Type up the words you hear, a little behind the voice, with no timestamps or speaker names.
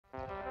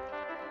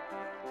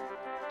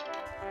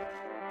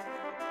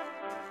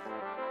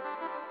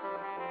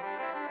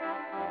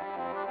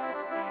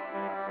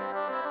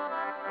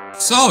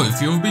So,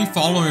 if you've been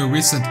following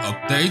recent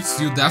updates,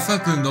 you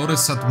definitely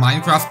noticed that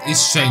Minecraft is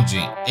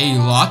changing a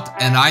lot,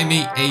 and I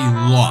mean a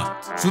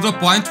lot. To the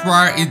point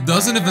where it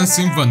doesn't even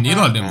seem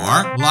vanilla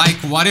anymore. Like,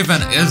 what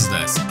even is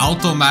this?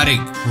 Automatic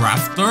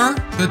crafter?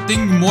 The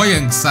thing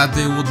Mojang said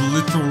they would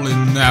literally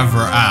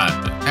never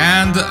add.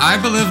 And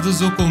I believe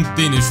this will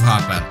continue to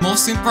happen.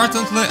 Most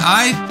importantly,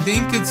 I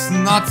think it's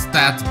not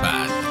that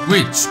bad.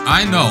 Which,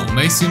 I know,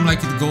 may seem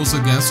like it goes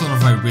against one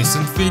of my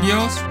recent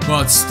videos,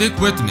 but stick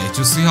with me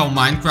to see how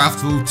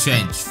Minecraft will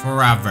change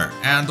forever,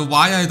 and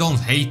why I don't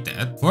hate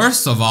it.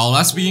 First of all,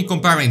 let's begin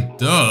comparing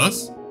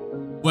this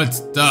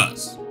with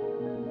this.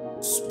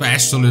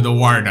 Especially the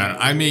Warden.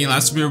 I mean,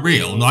 let's be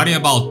real, nothing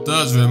about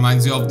this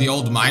reminds you of the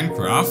old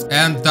Minecraft,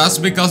 and that's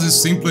because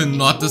it's simply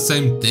not the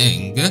same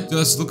thing.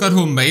 Just look at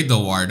who made the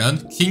Warden,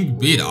 King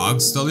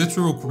B-Dogs, the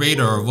literal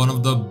creator of one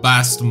of the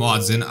best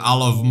mods in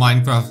all of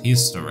Minecraft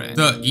history,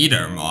 the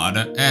Aether mod,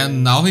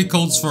 and now he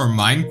codes for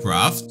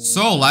Minecraft.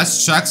 So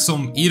let's check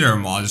some Aether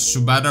mods to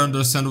better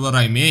understand what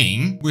I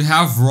mean. We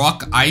have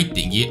Rock Eye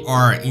Thingy,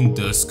 or in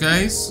this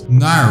case,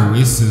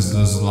 Naris is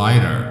the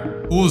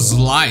slider, who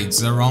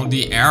slides around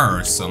the air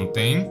or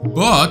something.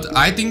 But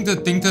I think the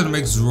thing that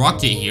makes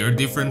Rocky here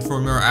different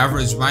from your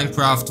average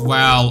Minecraft,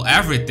 well,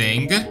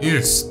 everything,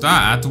 is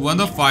that when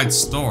the fight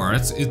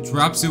starts, it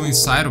traps you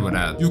inside with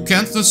it. You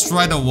can't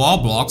destroy the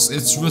wall blocks,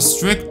 it's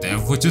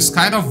restrictive, which is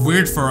kind of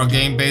weird for a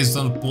game based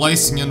on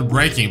placing and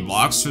breaking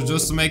blocks to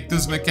just make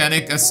this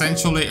mechanic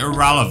essentially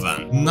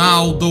irrelevant.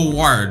 Now, the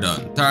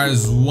Warden. There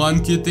is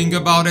one key thing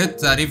about it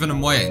that even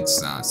Mojang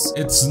says.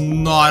 It's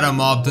not a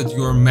mob that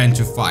you are meant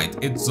to fight,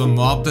 it's a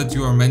mob that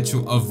you are meant to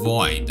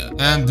avoid.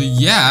 And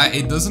yeah,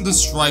 it doesn't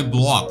destroy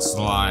blocks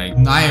like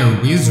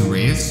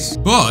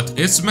Nairizris, but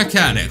its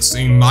mechanics,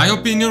 in my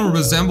opinion,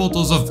 resemble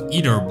those of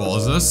Aether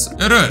bosses.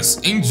 It is,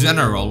 in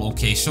general,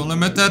 location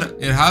limited.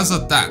 It has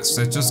attacks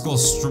that just go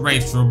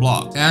straight through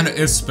blocks, and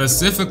it's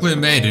specifically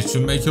made to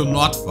make you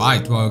not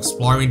fight while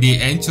exploring the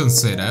ancient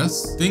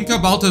cities. Think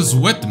about this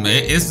with me,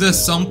 is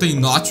this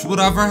something Notch would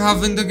ever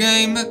have in the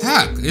game?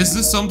 Heck, is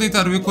this something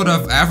that we could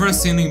have ever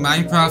seen in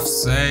Minecraft,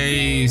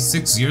 say,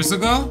 6 years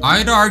ago?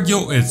 I'd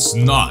argue it's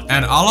not,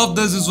 and all of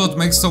this is what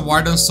makes the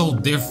Warden so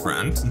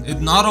different.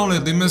 It not only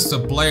limits the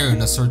player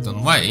in a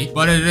certain way,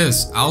 but it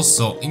is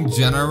also, in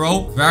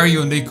general, very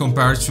unique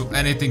compared to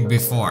anything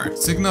before,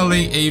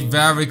 signaling a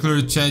very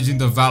clear change in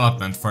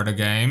development for the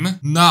game.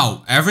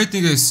 Now,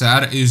 everything I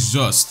said is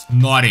just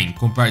nothing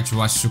compared to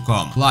what's to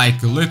come.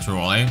 Like,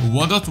 literally,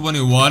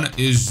 1.21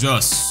 is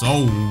just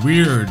so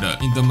weird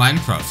in the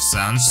Minecraft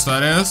sense,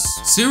 that is.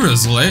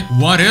 Seriously,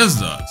 what is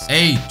this?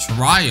 A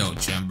trio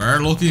chamber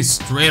looking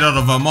straight out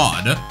of a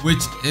mod,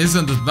 which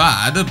isn't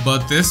bad,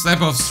 but this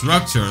type of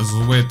structures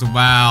with,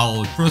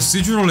 well,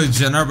 procedurally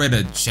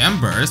generated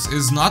chambers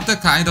is not the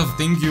kind of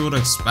thing you would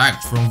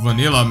expect from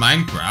vanilla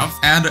Minecraft,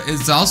 and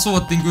it's also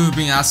a thing we've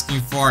been asking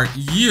for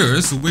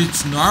years,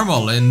 which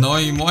normally,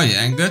 knowing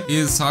Mojang,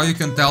 is how you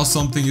can tell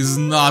something is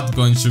not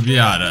going to be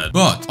added.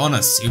 But on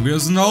a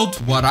serious note,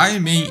 what I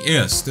mean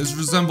is, this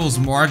resembles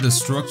more the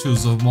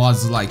structures of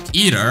mods like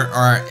Aether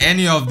or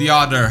any of the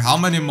other how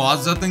many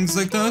mods are things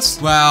like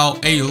this? Well,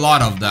 a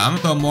lot of them.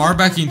 The more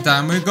back in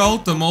time we go,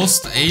 the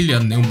most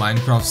alien new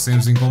Minecraft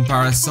seems in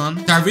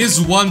comparison. There is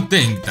one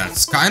thing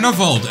that's kind of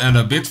old and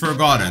a bit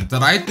forgotten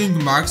that I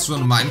think marks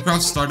when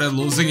Minecraft started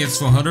losing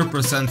its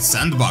 100%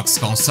 sandbox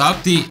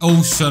concept, the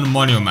ocean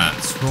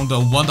monuments from the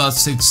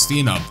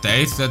 1.16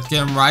 update that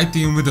came right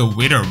in with the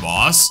Wither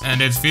boss,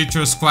 and it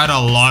features quite a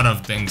lot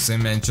of things I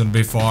mentioned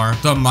before.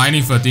 The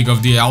mining fatigue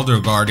of the Elder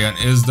Guardian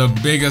is the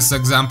biggest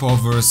example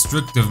of a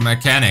restrictive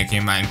mechanic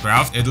in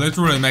Minecraft. It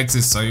literally makes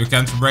it so you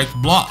can't break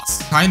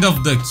blocks. Kind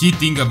of the key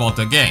thing about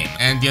the game,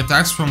 and the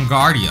attacks from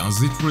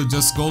Guardians literally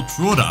just go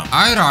through them.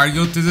 I'd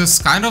argue this is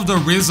kind of the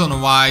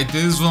reason why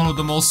this is one of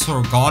the most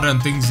forgotten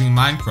things in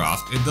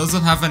Minecraft. It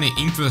doesn't have any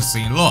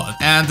interesting loot,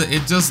 and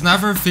it just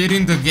never fit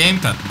in the game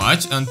that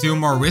much until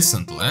more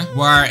recently,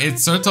 where it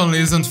certainly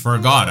isn't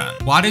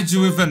forgotten. What did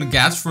you even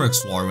get for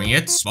exploring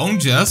it?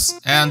 Sponges,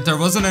 and there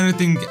wasn't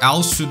anything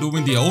else to do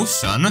in the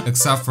ocean,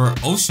 except for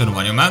ocean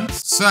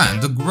monuments,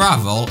 sand,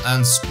 gravel,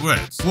 and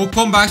squids. We'll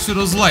come back to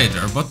those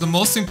later, but the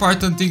most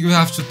important thing we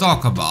have to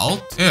talk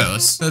about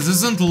is this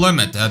isn't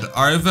limited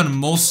or even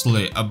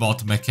mostly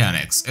about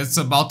mechanics, it's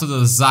about the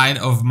design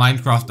of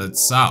Minecraft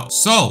itself.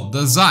 So,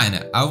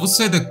 design, I would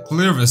say the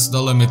clearest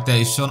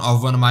delimitation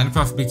of when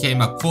Minecraft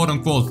became a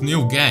quote-unquote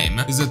new game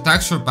is the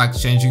texture pack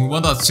changing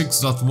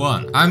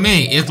 1.6.1. I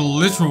mean, it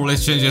literally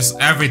changes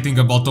everything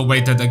about the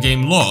way that the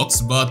game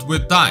looks, but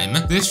with time,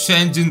 this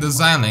change in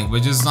design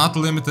language is not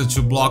limited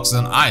to blocks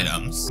and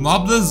items.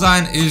 Mob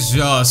design is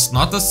just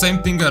not the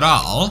same thing at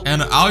all,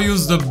 and all I'll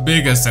use the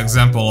biggest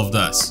example of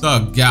this,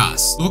 the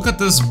gas. Look at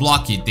this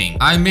blocky thing.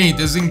 I mean,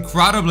 this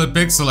incredibly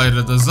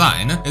pixelated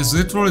design is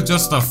literally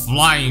just a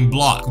flying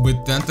block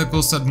with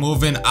tentacles that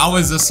move in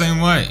always the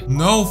same way.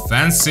 No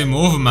fancy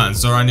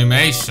movements or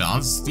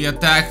animations. The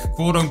attack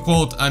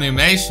quote-unquote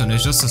animation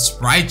is just a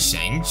sprite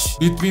change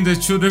between the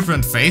two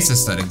different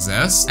faces that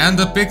exist, and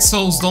the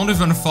pixels don't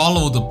even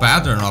follow the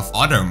pattern of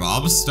other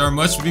mobs. They're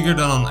much bigger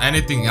than on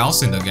anything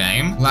else in the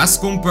game. Let's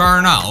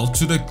compare now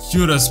to the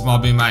cutest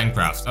mob in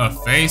Minecraft, a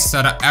face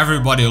that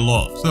everybody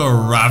loves, the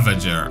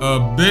Ravager. A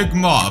big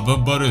mob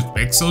but with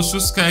pixels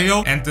to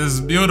scale and this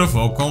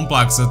beautiful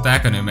complex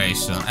attack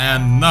animation.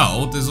 And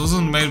no, this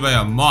wasn't made by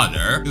a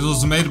modder, this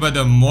was made by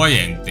the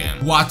Mojang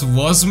team. What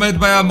was made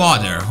by a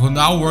modder who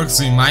now works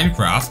in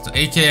Minecraft,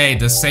 aka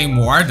the same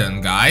warden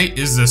guy,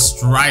 is the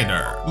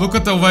Strider. Look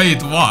at the way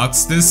it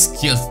walks, this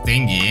cute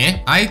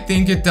thingy. I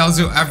think it tells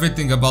you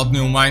everything about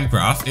new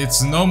Minecraft.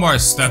 It's no more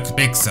stuck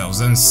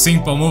pixels and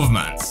simple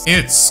movements.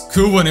 It's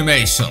cool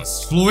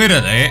animations,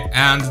 fluidity,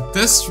 and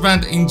this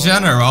trend in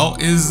general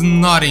is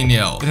nothing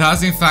new. It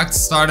has in fact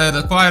started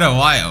quite a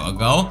while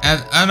ago,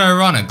 and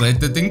unironically,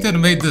 the thing that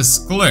made this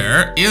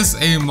clear is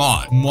a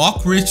mod.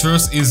 Mock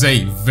Creatures is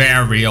a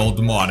very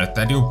old mod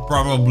that you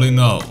probably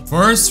know.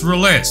 First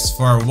released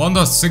for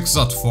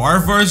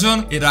 1.6.4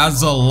 version, it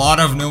adds a lot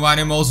of new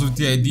animals with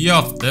the idea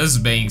of this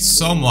being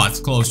somewhat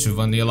close to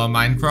vanilla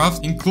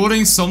Minecraft,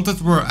 including some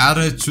that were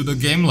added to the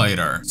game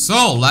later.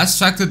 So let's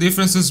check the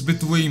differences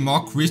between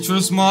Mock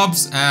Creatures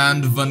mobs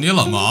and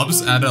vanilla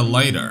mobs added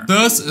later.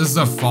 This is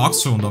the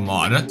fox from the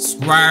mod.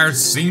 Square,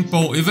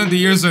 simple, even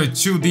the ears are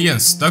 2D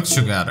and stuck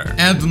together.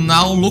 And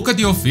now look at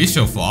the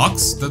official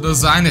fox. The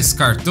design is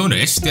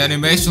cartoonish, the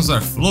animations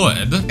are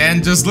fluid,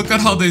 and just look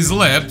at how they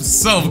slip,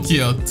 so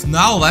cute.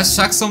 Now let's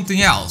check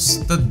something else,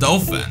 the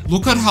dolphin.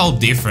 Look at how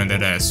different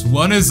it is.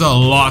 One is a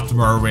lot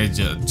more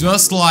rigid,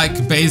 just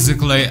like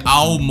basically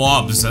all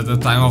mobs at the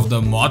time of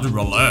the mod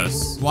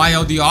release,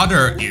 while the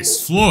other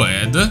is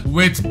fluid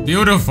with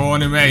beautiful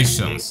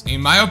animations.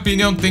 In my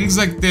opinion, things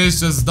like this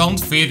just don't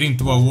fit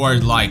into a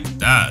world like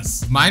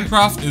this.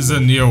 Minecraft is a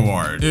new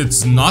world.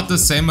 It's not the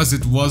same as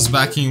it was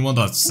back in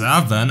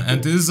 1.7,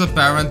 and it is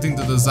apparent in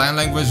the design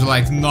language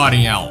like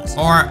nothing else.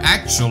 Or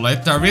actually,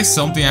 there is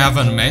something I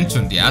haven't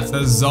mentioned yet,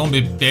 the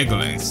zombie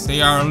piglins.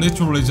 They are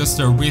literally just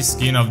a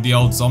reskin of the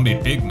old zombie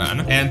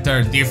pigmen, and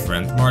they're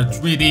different, more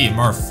 3D,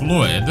 more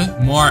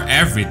fluid, more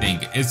everything.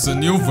 It's a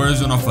new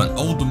version of an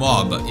old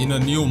mob in a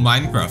new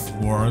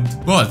Minecraft world.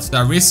 But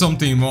there is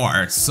something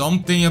more,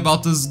 something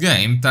about this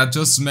game that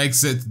just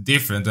makes it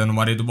different than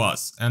what it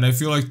was. And I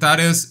feel like that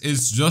is,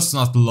 it's just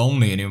not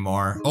lonely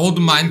anymore. Old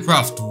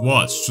Minecraft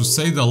was, to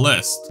say the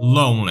least,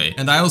 lonely.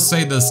 And I'll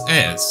say this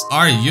is,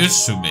 or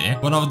used to be,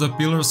 one of the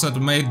pillars that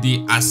made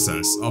the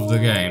essence of the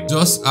game.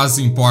 Just as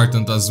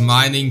important as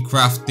mining,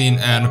 crafting,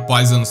 and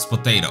poisonous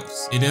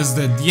potatoes. It is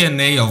the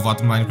DNA of what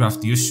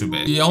Minecraft used to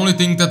be. The only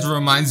thing that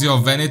reminds you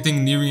of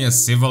anything nearing a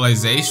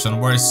civilization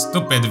were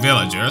stupid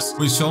villagers,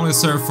 which only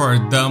serve for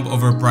dumb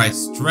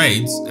overpriced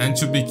trades and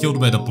to be killed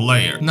by the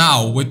player.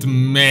 Now, with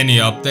many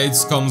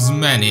updates comes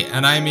many,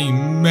 and I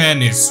mean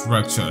many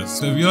structures.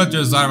 The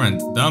villagers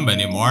aren't dumb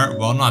anymore,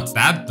 well, not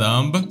that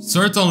dumb,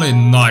 certainly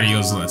not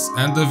useless,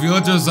 and the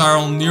villagers are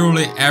on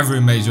nearly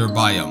every major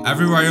biome.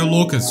 Everywhere you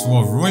look it's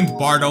full of ruined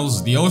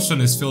portals, the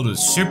ocean is filled with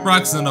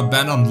shipwrecks and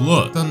abandoned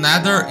loot. The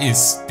Nether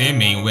is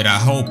teeming with a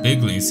whole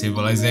piglin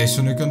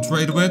civilization you can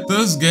trade with.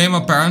 This game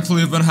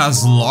apparently even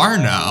has lore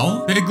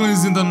now.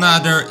 Piglins in the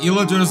Nether,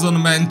 illagers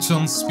on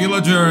mansions,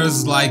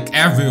 villagers like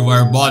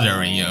everywhere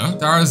bothering you.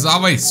 There is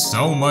always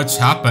so much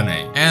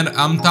happening. And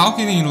I'm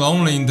talking in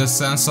lonely in the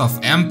sense of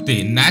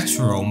empty,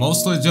 natural,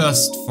 mostly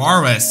just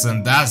forests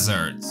and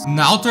deserts.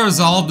 Now there's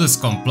all of this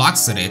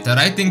complexity that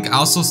I think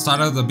also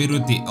started a bit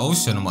with the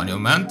ocean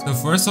monument, the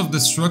first of the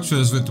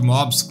structures with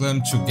mobs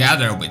claimed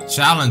together with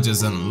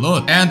challenges and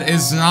loot, and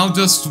is now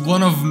just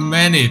one of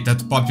many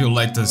that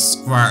populate the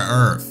square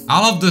earth.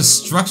 All of the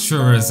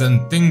structures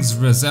and things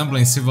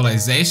resembling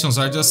civilizations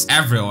are just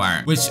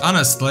everywhere, which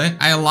honestly,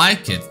 I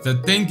like it. The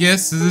thing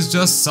is, this is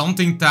just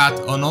something that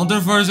on older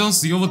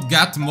versions you would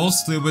get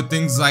mostly with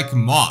things like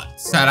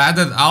mods that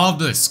added all of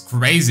these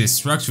crazy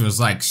structures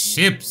like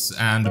ships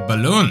and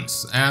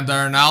balloons, and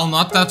are now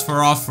not that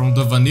far off from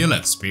the vanilla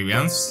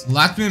experience.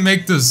 Let me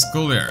make this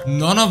clear,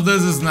 none of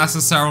this is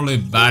necessarily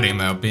bad in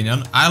my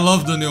opinion. I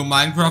love the new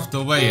Minecraft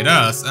the way it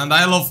is, and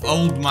I love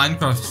old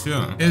Minecraft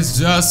too. It's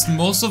just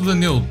most of the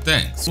new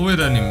things, fluid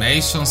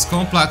animations,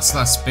 complex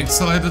less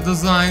pixelated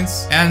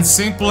designs, and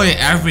simply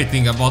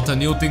everything about the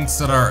new things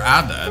that are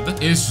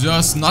added is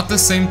just not the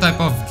same type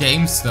of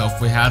game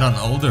stuff we had on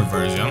older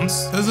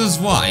versions. This is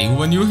why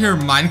when you hear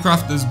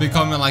Minecraft is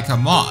becoming like a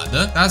mod,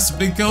 that's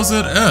because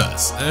it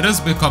is. It is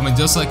becoming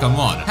just like a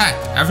mod. Heck,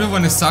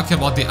 everyone is talking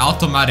about the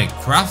automatic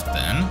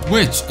crafting,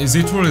 which is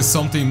literally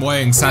something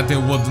Mojang said they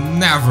would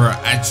never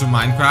add to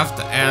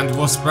Minecraft and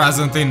was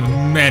present in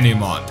many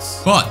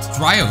mods. But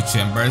trial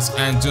chambers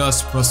and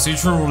just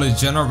procedurally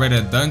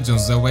generated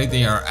dungeons the way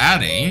they are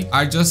adding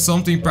are just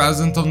something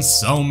present on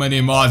so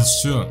many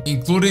mods too,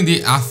 including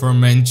the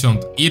aforementioned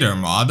mentioned Aether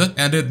mod,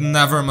 and it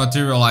never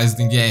materialized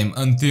in game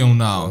until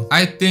now.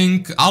 I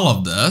think all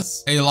of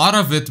this, a lot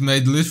of it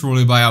made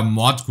literally by a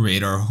mod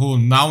creator who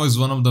now is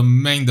one of the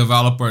main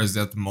developers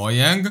at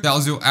Mojang,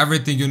 tells you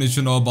everything you need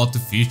to know about the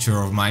future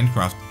of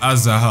Minecraft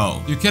as a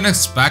whole. You can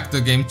expect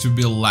the game to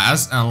be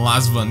less and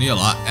less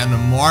vanilla and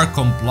more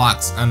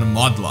complex and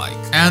mod-like.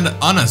 And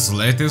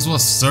honestly, this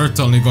was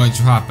certainly going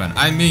to happen.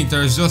 I mean,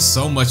 there's just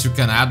so much you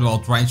can add while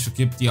trying to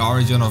keep the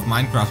origin of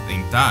Minecraft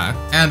intact.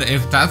 And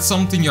if that's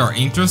something you're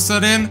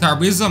interested in,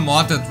 there is a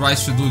mod that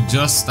tries to do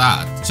just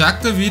that.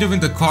 Check the video in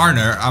the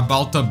corner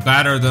about the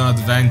Better Than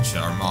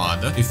Adventure mod.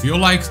 If you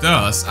like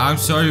this, I'm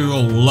sure you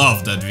will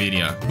love that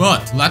video.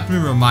 But let me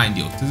remind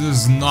you, this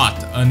is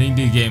not an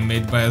indie game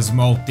made by a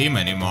small team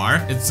anymore.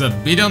 It's a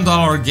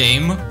billion-dollar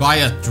game by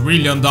a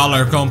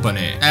trillion-dollar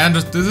company. And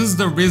this is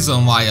the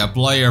reason why a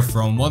player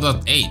from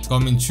 1.8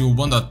 coming to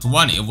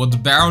 1.20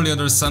 would barely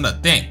understand a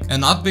thing.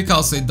 And not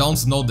because they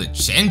don't know the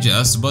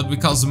changes, but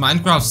because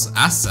Minecraft's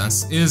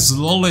essence is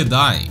slowly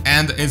dying.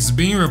 And it's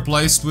being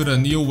replaced with a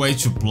new way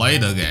to play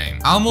the game.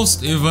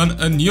 Almost even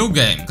a new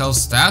game,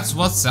 cause that's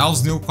what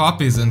sells new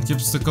copies and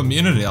keeps the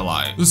community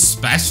alive.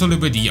 Especially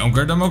with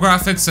younger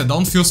demographics that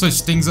don't feel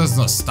such things as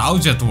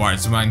nostalgia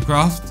towards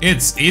Minecraft.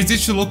 It's easy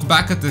to look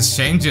back at these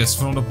changes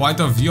from the point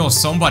of view of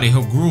somebody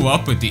who grew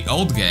up with the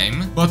old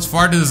game, but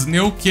for these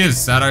new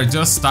kids that are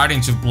just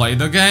starting to play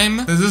the game,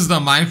 this is the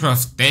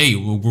Minecraft they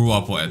will grew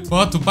up with.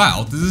 But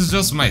well, this is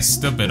just my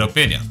stupid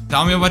opinion.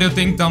 Tell me what you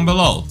think down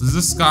below. This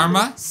is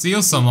Karma, see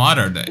you some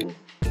other day.